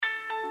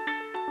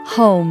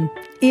Home.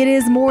 It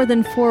is more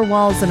than four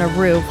walls and a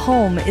roof.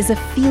 Home is a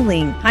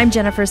feeling. I'm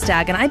Jennifer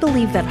Stagg, and I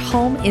believe that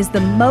home is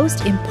the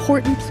most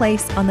important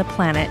place on the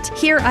planet.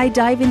 Here, I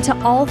dive into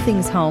all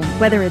things home,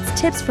 whether it's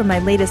tips from my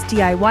latest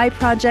DIY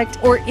project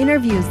or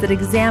interviews that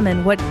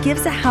examine what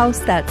gives a house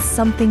that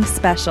something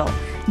special.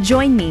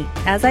 Join me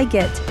as I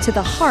get to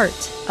the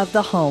heart of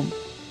the home.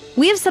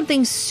 We have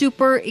something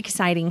super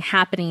exciting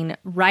happening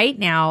right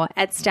now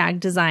at Stagg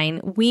Design.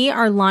 We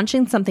are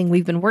launching something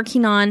we've been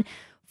working on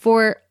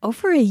for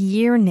over a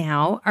year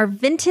now, our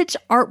vintage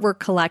artwork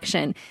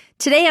collection.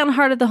 Today on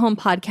Heart of the Home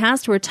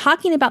podcast, we're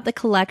talking about the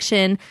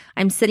collection.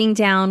 I'm sitting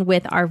down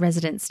with our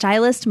resident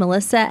stylist,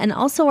 Melissa, and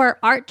also our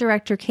art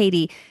director,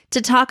 Katie,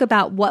 to talk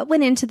about what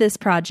went into this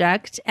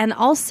project and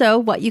also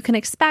what you can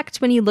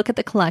expect when you look at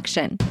the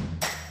collection.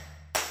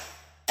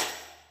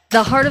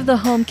 The Heart of the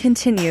Home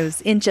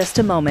continues in just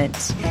a moment.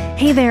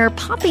 Hey there,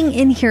 popping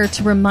in here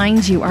to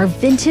remind you our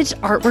vintage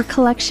artwork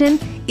collection,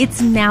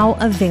 it's now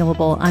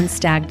available on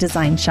Stagg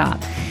Design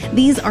Shop.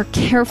 These are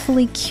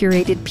carefully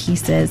curated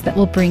pieces that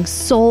will bring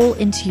soul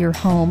into your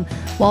home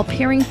while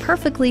pairing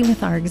perfectly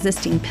with our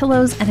existing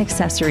pillows and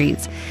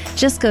accessories.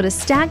 Just go to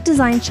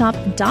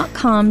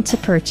staggdesignshop.com to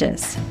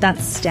purchase.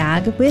 That's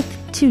Stagg with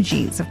 2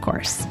 G's, of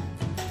course.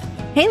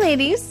 Hey,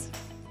 ladies.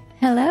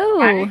 Hello.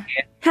 Hi.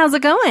 How's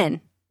it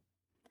going?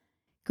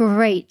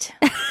 Great.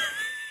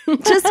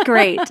 Just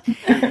great.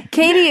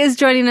 Katie is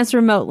joining us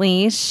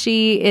remotely.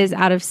 She is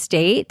out of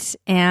state,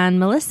 and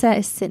Melissa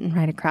is sitting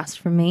right across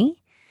from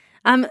me.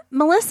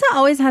 Melissa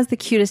always has the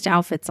cutest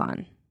outfits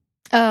on.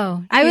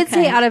 Oh, I would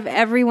say out of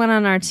everyone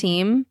on our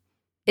team,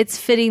 it's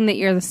fitting that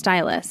you're the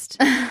stylist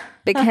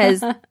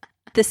because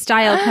the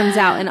style comes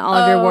out in all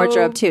of your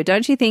wardrobe too.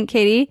 Don't you think,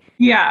 Katie?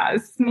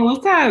 Yes,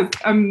 Melissa has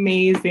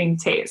amazing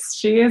taste.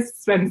 She has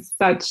been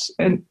such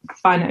a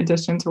fun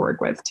addition to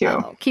work with too.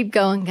 Oh, keep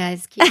going,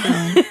 guys. Keep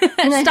going.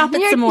 Stop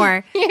it some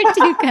more. You're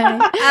too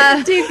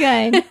kind. Too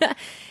kind.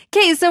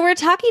 Okay, so we're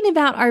talking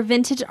about our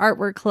vintage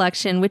artwork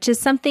collection, which is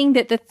something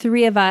that the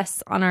three of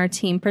us on our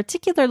team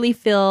particularly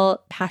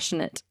feel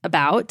passionate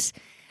about.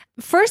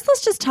 First,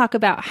 let's just talk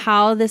about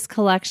how this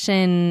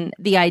collection,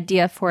 the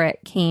idea for it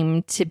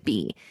came to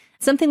be.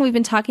 Something we've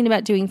been talking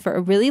about doing for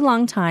a really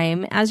long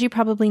time. As you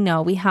probably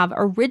know, we have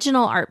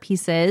original art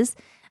pieces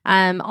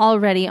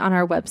already on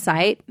our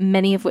website,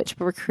 many of which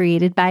were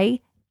created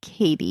by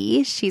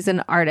Katie. She's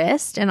an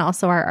artist and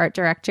also our art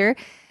director.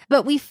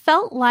 But we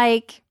felt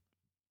like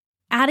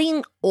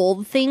adding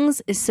old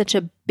things is such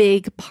a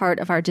big part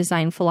of our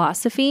design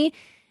philosophy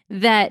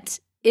that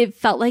it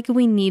felt like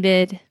we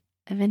needed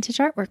a vintage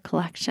artwork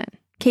collection.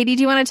 Katie,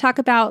 do you want to talk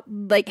about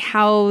like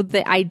how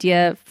the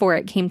idea for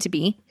it came to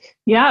be?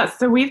 Yeah,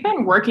 so we've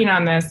been working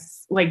on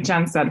this, like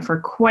Jen said, for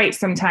quite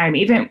some time.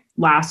 Even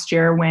last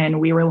year when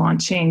we were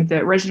launching the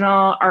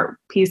original art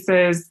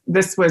pieces,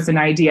 this was an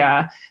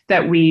idea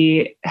that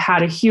we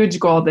had a huge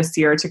goal this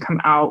year to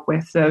come out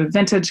with the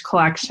vintage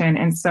collection.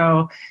 And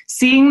so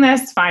seeing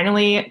this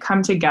finally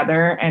come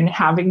together and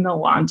having the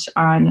launch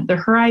on the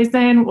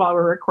horizon while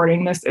we're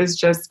recording this is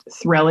just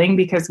thrilling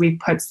because we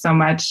put so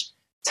much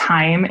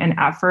time and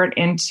effort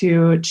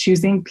into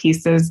choosing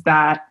pieces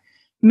that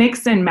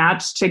mix and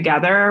match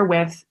together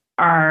with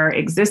our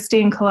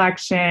existing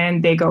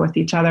collection. They go with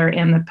each other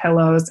in the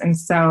pillows. And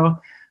so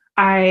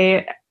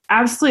I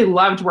absolutely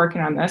loved working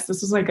on this.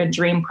 This was like a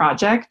dream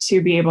project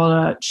to be able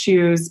to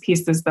choose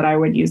pieces that I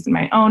would use in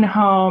my own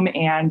home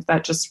and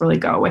that just really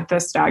go with the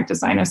Stagg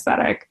Design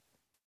aesthetic.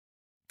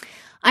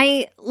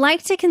 I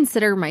like to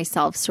consider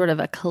myself sort of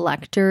a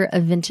collector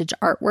of vintage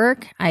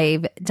artwork.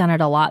 I've done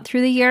it a lot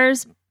through the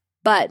years,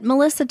 but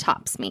Melissa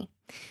tops me.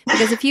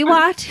 Because if you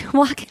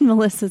walk in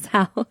Melissa's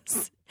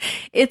house,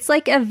 it's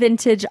like a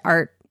vintage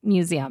art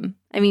museum.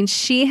 I mean,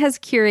 she has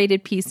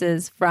curated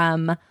pieces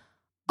from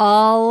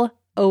all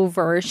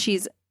over.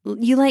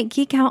 You like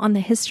geek out on the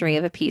history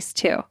of a piece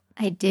too.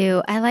 I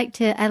do. I like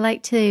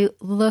to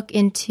look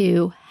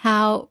into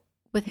how,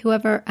 with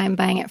whoever I'm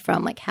buying it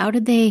from, like how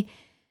did they,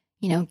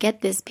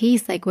 get this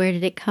piece? Like where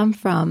did it come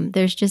from?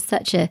 There's just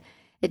such a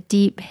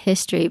deep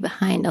history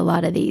behind a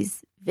lot of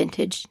these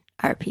vintage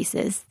art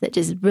pieces that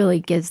just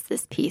really gives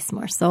this piece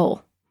more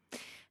soul.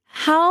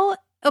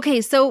 Okay,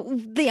 so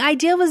the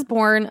idea was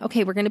born,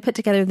 we're going to put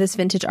together this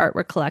vintage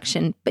artwork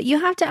collection, but you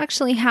have to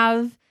actually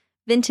have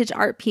vintage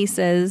art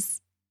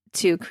pieces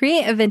to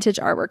create a vintage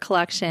artwork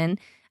collection.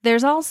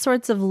 There's all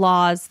sorts of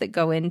laws that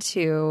go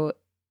into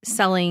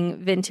selling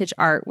vintage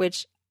art,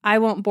 which I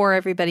won't bore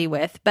everybody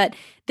with, but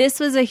this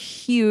was a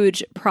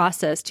huge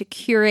process to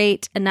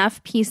curate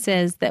enough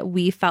pieces that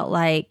we felt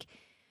like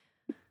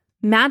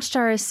matched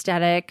our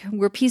aesthetic,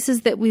 were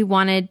pieces that we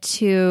wanted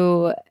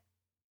to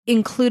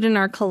include in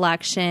our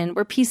collection,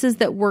 were pieces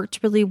that worked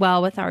really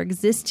well with our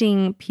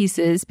existing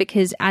pieces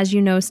because, as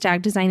you know,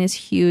 Stagg Design is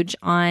huge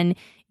on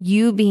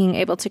you being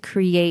able to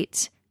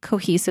create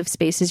cohesive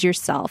spaces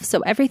yourself. So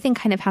everything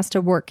kind of has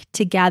to work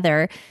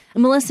together.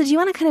 Melissa, do you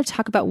want to kind of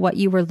talk about what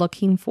you were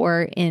looking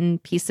for in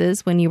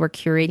pieces when you were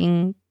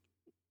curating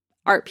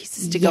art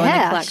pieces to go in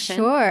the collection?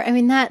 Sure. I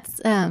mean, that's,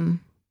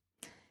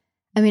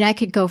 I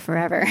could go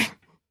forever.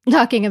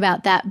 talking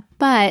about that.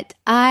 But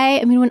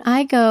I mean, when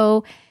I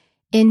go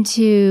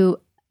into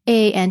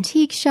a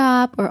antique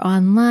shop or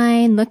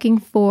online looking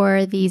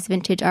for these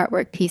vintage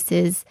artwork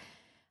pieces,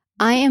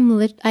 I am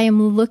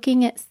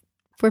looking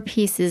for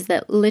pieces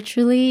that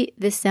literally,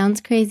 this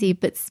sounds crazy,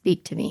 but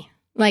speak to me.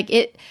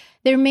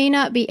 There may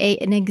not be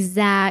an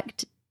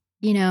exact,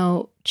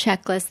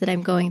 checklist that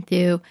I'm going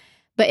through,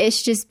 but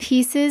it's just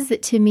pieces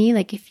that to me,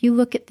 like if you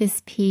look at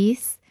this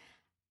piece,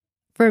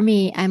 for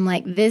me, I'm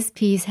like, this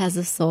piece has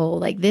a soul.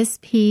 Like this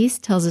piece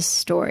tells a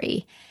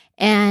story.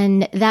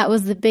 And that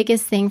was the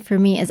biggest thing for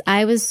me as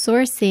I was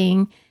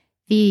sourcing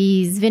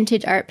these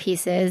vintage art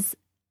pieces.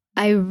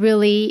 I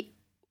really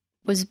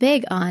was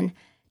big on,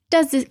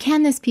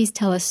 can this piece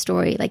tell a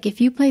story? Like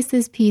if you place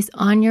this piece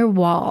on your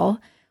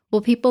wall,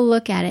 will people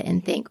look at it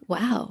and think,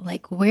 wow,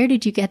 like where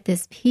did you get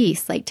this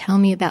piece? Like tell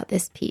me about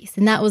this piece.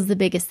 And that was the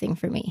biggest thing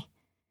for me.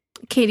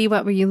 Katie,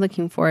 what were you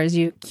looking for as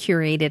you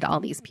curated all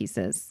these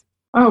pieces?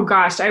 Oh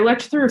gosh, I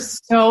looked through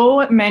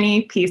so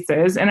many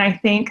pieces, and I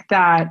think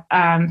that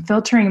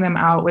filtering them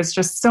out was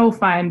just so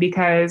fun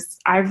because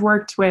I've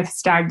worked with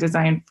Stag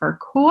Design for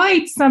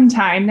quite some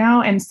time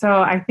now. And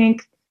so I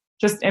think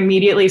just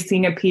immediately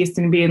seeing a piece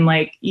and being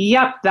like,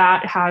 yep,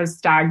 that has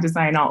Stag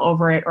Design all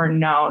over it, or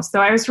no.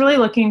 So I was really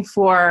looking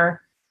for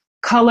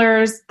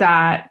colors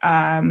that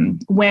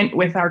went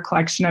with our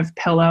collection of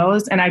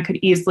pillows, and I could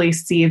easily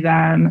see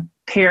them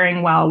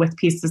pairing well with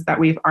pieces that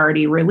we've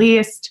already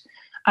released.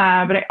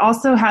 But I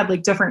also had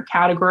like different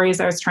categories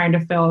I was trying to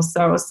fill.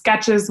 So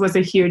sketches was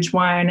a huge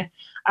one.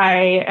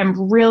 I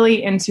am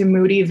really into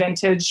moody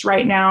vintage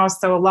right now.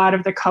 So a lot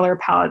of the color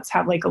palettes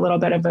have like a little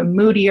bit of a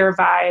moodier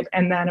vibe.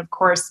 And then of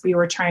course we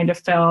were trying to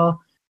fill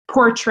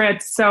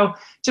portraits. So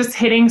just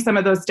hitting some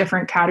of those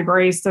different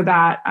categories so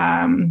that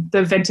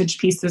the vintage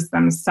pieces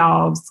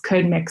themselves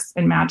could mix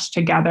and match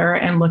together,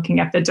 and looking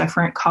at the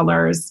different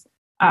colors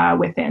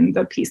within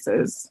the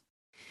pieces.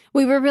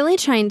 We were really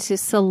trying to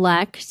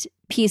select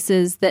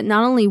pieces that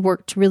not only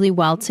worked really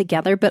well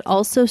together, but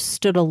also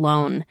stood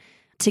alone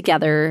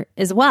together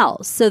as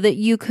well, so that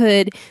you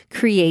could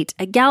create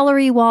a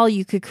gallery wall,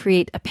 you could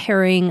create a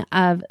pairing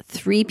of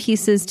 3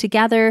 pieces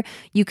together,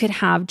 you could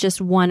have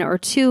just 1 or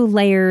 2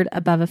 layered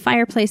above a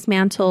fireplace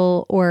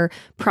mantle or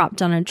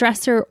propped on a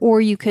dresser,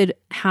 or you could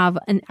have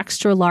an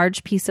extra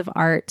large piece of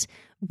art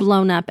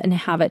blown up and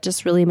have it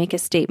just really make a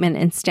statement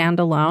and stand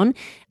alone.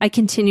 I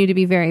continue to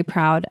be very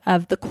proud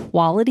of the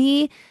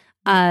quality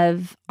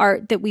of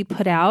art that we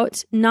put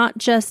out, not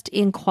just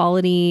in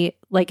quality,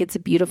 like it's a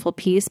beautiful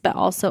piece, but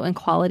also in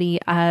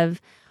quality of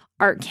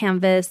art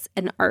canvas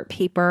and art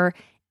paper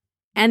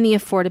and the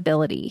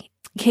affordability.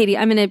 Katie,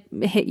 I'm going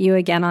to hit you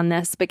again on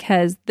this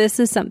because this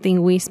is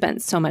something we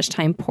spent so much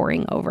time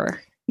poring over.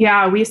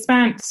 Yeah, we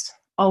spent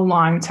a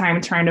long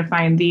time trying to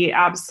find the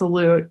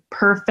absolute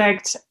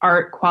perfect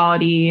art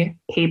quality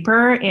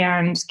paper,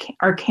 and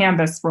our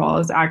canvas roll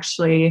is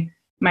actually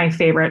my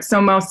favorite.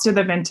 So most of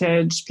the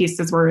vintage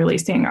pieces we're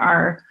releasing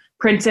are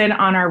printed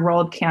on our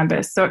rolled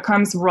canvas. So it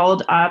comes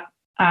rolled up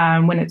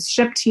when it's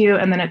shipped to you,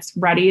 and then it's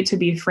ready to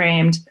be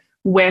framed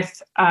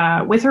with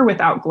or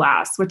without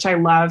glass, which I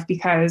love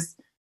because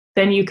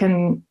then you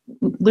can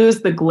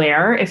lose the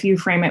glare if you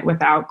frame it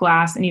without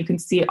glass, and you can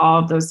see all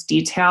of those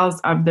details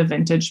of the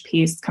vintage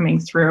piece coming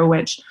through,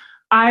 which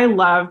I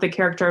love the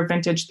character of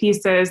vintage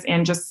pieces,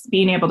 and just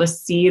being able to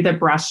see the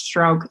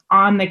brushstroke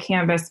on the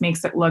canvas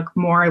makes it look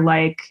more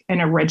like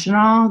an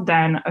original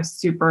than a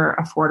super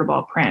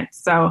affordable print.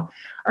 So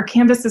our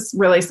canvas is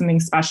really something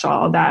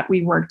special that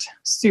we worked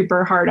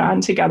super hard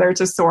on together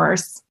to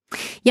source.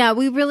 Yeah,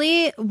 we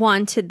really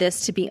wanted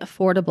this to be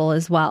affordable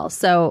as well.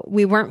 So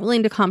we weren't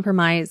willing to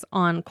compromise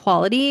on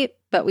quality,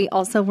 but we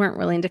also weren't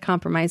willing to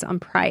compromise on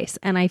price.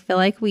 And I feel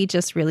like we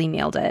just really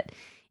nailed it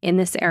in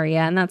this area.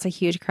 And that's a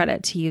huge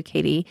credit to you,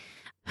 Katie.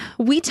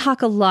 We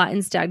talk a lot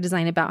in Stag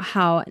Design about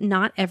how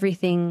not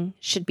everything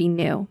should be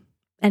new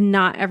and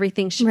not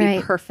everything should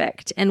be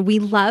perfect. And we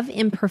love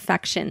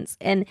imperfections.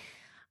 And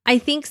I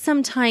think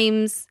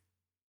sometimes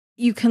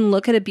you can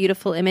look at a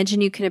beautiful image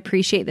and you can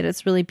appreciate that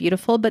it's really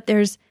beautiful, but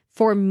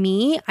for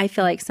me, I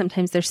feel like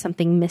sometimes there's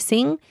something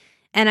missing.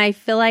 And I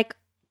feel like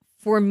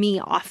for me,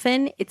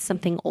 often it's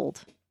something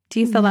old.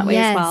 Do you feel that way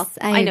as well?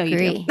 I know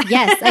agree. You do.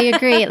 Yes, I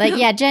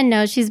agree. Jen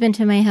knows, she's been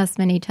to my house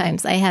many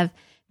times. I have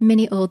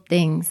many old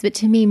things, but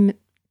to me,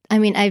 I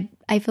mean,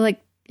 I feel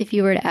like if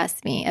you were to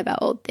ask me about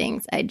old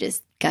things, I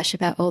just gush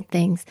about old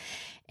things.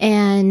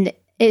 And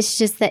it's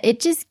just that it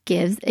just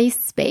gives a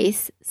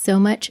space so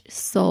much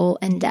soul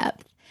and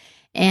depth.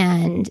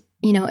 And,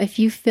 if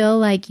you feel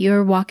like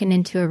you're walking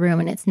into a room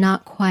and it's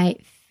not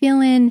quite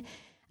feeling,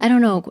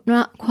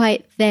 not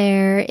quite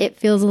there, it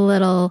feels a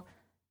little,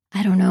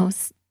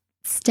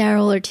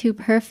 sterile or too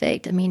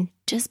perfect. I mean,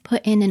 just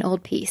put in an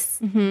old piece,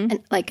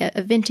 and like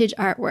a vintage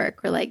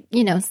artwork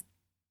or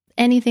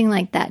anything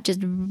like that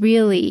just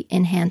really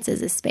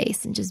enhances a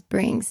space and just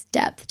brings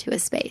depth to a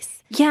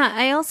space. Yeah,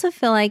 I also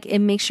feel like it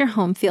makes your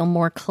home feel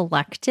more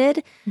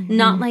collected,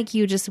 not like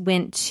you just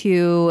went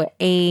to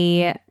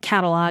a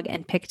catalog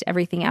and picked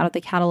everything out of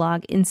the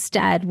catalog.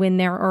 Instead, when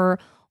there are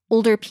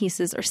older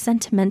pieces or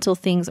sentimental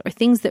things or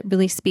things that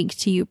really speak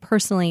to you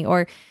personally,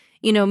 or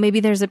maybe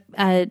there's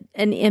an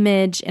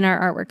image in our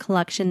artwork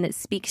collection that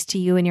speaks to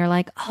you and you're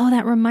like, oh,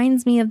 that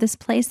reminds me of this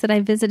place that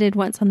I visited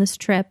once on this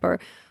trip, or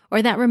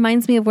that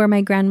reminds me of where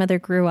my grandmother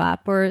grew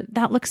up, or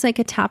that looks like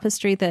a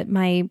tapestry that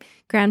my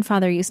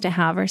grandfather used to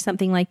have, or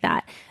something like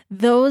that.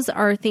 Those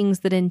are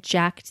things that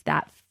inject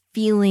that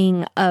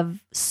feeling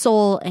of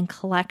soul and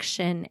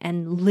collection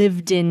and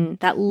lived in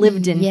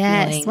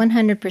yes, feeling.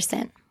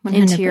 100%.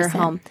 Into your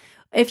home.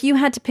 If you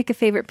had to pick a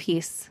favorite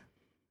piece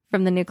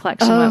from the new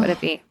collection, what would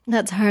it be?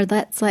 That's hard.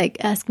 That's like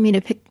asking me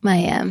to pick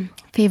my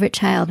favorite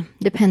child.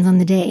 Depends on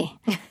the day.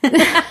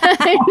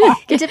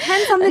 It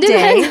depends on the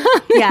day.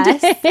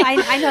 Yes,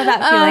 I know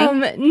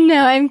that feeling.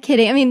 No, I'm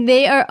kidding. I mean,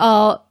 they are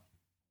all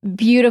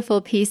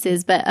beautiful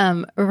pieces, but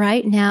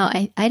right now,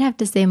 I'd have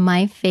to say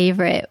my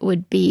favorite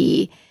would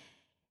be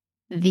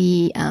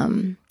the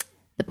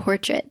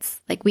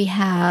portraits. Like, we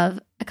have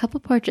a couple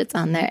portraits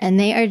on there, and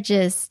they are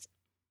just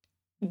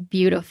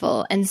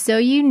beautiful and so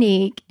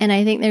unique. And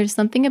I think there's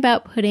something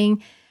about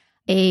putting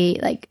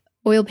a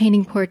oil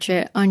painting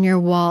portrait on your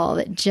wall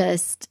that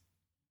just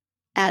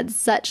adds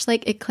such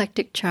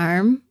eclectic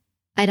charm.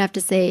 I'd have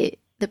to say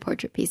the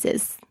portrait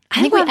pieces.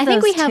 I think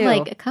we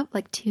have a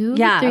couple, two,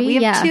 three.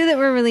 We have two that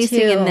we're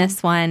releasing in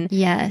this one.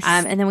 Yes,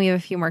 and then we have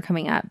a few more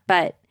coming up.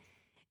 But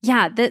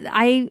yeah,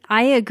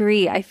 I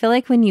agree. I feel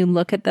like when you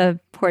look at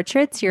the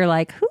portraits, you're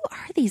like, who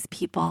are these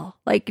people?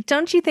 Like,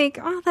 don't you think,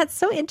 oh, that's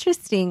so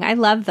interesting? I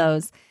love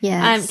those.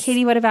 Yes.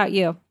 Katie, what about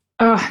you?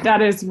 Oh,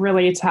 that is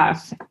really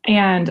tough.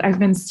 And I've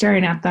been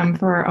staring at them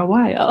for a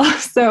while.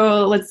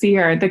 So let's see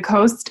here. The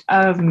coast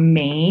of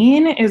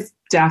Maine is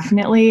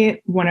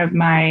definitely one of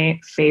my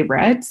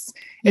favorites.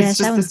 Yes, it's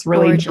just this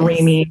really gorgeous.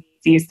 Dreamy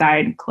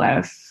seaside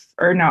cliff.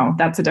 Or no,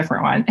 that's a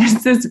different one.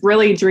 It's this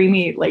really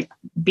dreamy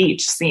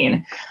beach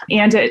scene.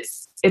 And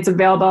it's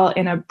available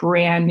in a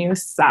brand new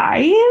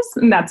size.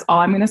 And that's all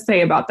I'm going to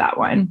say about that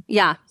one.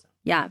 Yeah.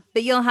 Yeah.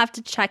 But you'll have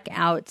to check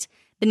out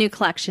the new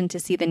collection to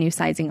see the new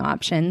sizing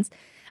options.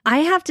 I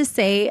have to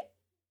say,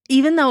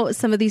 even though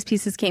some of these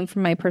pieces came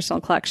from my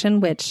personal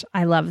collection, which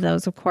I love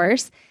those, of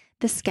course,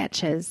 the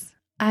sketches,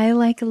 I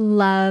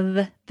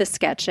love the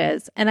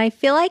sketches. And I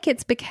feel like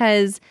it's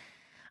because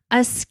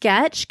a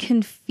sketch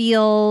can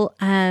feel,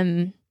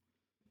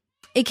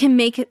 it can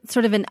make it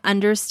sort of an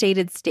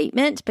understated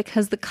statement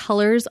because the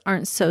colors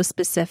aren't so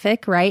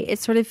specific, right? It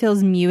sort of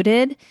feels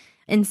muted.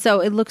 And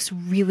so it looks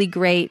really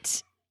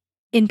great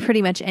in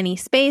pretty much any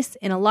space,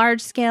 in a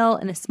large scale,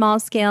 in a small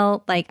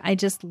scale. I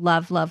just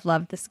love, love,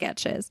 love the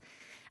sketches.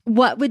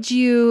 What would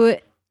you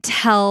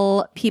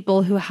tell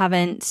people who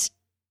haven't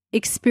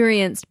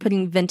experienced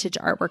putting vintage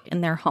artwork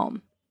in their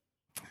home?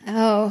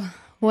 Oh,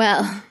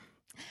 well,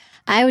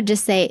 I would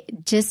just say,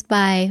 just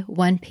buy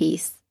one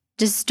piece.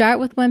 Just start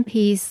with one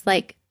piece.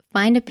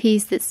 Find a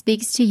piece that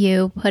speaks to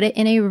you, put it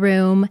in a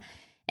room,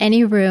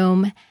 any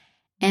room.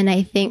 And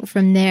I think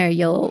from there,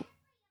 you'll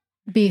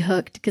be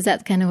hooked, because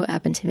that's kind of what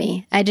happened to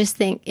me. I just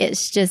think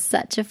it's just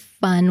such a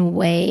fun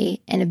way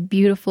and a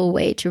beautiful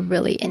way to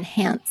really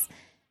enhance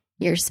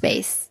your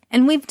space.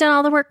 And we've done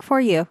all the work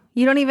for you.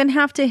 You don't even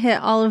have to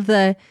hit all of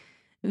the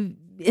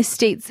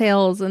estate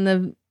sales and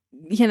the,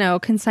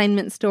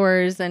 consignment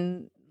stores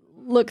and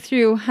look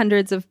through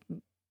hundreds of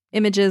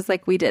images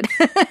like we did.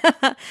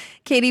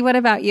 Katie, what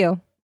about you?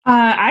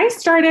 I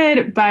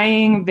started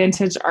buying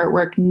vintage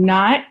artwork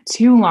not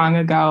too long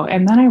ago,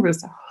 and then I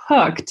was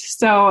hooked.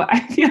 So I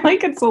feel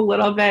like it's a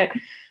little bit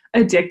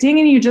addicting,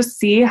 and you just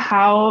see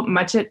how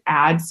much it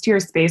adds to your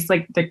space,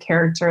 the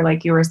character,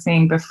 like you were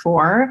saying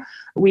before.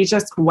 We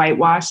just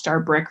whitewashed our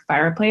brick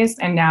fireplace,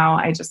 and now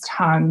I just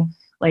hung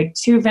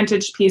two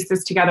vintage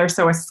pieces together,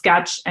 so a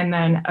sketch and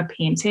then a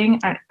painting.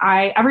 And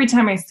every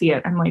time I see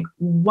it, I'm like,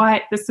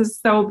 what? This is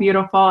so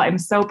beautiful. I'm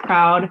so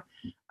proud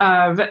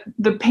of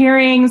the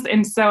pairings.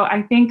 And so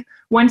I think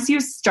once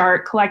you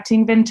start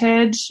collecting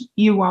vintage,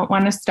 you won't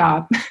want to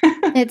stop.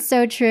 It's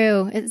so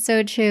true. It's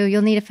so true.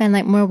 You'll need to find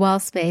more wall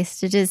space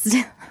to just,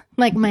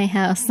 like my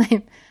house.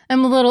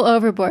 I'm a little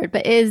overboard,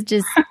 but it is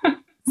just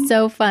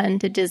so fun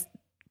to just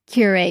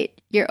curate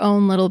your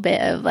own little bit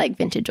of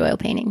vintage oil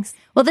paintings.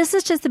 Well, this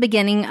is just the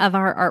beginning of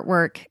our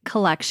artwork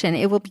collection.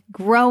 It will be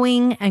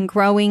growing and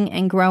growing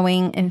and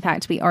growing. In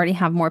fact, we already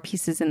have more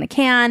pieces in the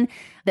can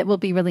that will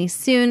be released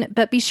soon.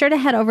 But be sure to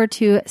head over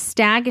to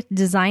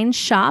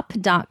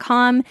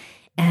stagdesignshop.com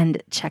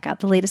and check out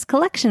the latest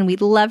collection.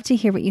 We'd love to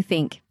hear what you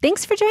think.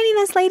 Thanks for joining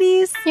us,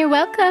 ladies. You're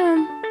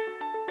welcome.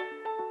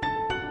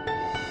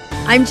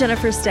 I'm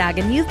Jennifer Stagg,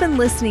 and you've been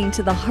listening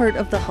to The Heart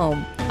of the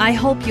Home. I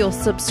hope you'll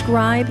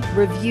subscribe,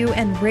 review,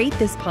 and rate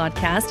this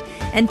podcast,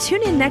 and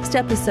tune in next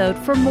episode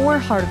for more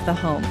Heart of the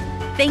Home.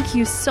 Thank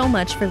you so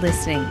much for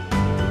listening.